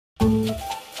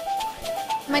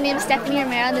My name is Stephanie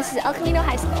Romero, and this is El Camino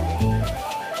High School.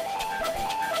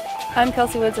 I'm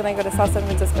Kelsey Woods, and I go to South San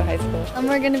Francisco High School. And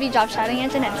we're going to be job shadowing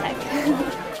at Genentech.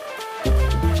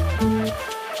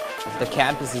 The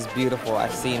campus is beautiful.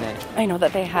 I've seen it. I know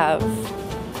that they have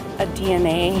a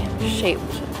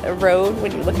DNA-shaped road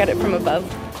when you look at it from above.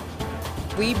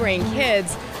 We bring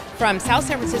kids from South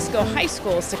San Francisco high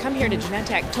schools to come here to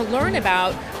Genentech to learn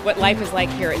about what life is like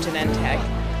here at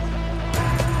Genentech.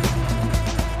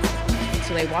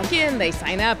 So they walk in, they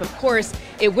sign up. Of course,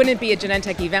 it wouldn't be a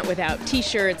Genentech event without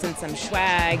t-shirts and some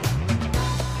swag.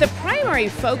 The primary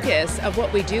focus of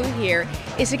what we do here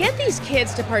is to get these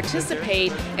kids to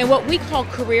participate in what we call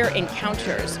career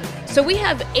encounters. So we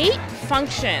have 8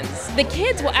 functions. The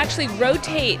kids will actually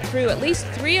rotate through at least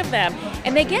 3 of them,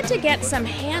 and they get some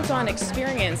hands-on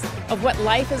experience of what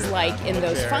life is like in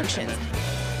those functions.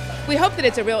 We hope that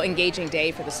it's a real engaging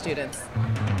day for the students.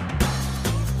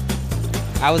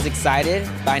 I was excited,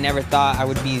 but I never thought I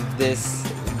would be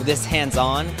this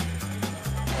hands-on.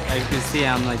 As you can see,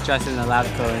 I'm dressed in a lab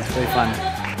coat, and it's really fun.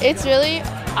 It's really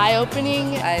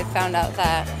eye-opening. I found out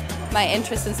that my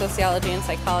interest in sociology and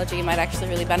psychology might actually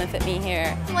really benefit me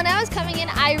here. When I was coming in,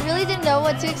 I really didn't know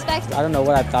what to expect. I don't know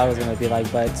what I thought it was going to be like,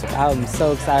 but I'm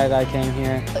so excited I came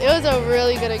here. It was a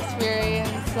really good experience.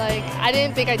 I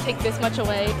didn't think I'd take this much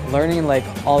away. Learning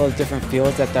all the different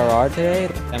fields that there are today.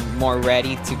 I'm more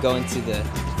ready to go into the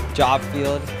job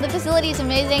field. The facility is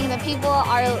amazing, the people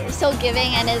are so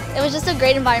giving, and it was just a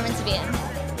great environment to be in.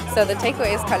 So the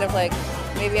takeaway is kind of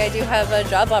maybe I do have a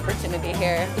job opportunity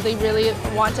here. They really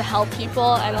want to help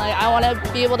people, and I want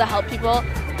to be able to help people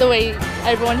the way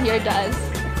everyone here does.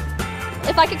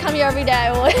 If I could come here every day,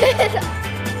 I would.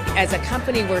 As a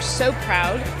company, we're so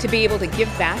proud to be able to give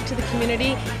back to the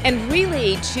community and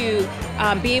really to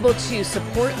be able to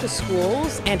support the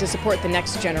schools and to support the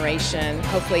next generation,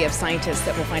 hopefully, of scientists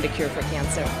that will find a cure for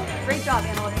cancer. Great job,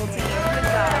 analytical team. Good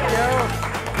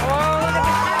job.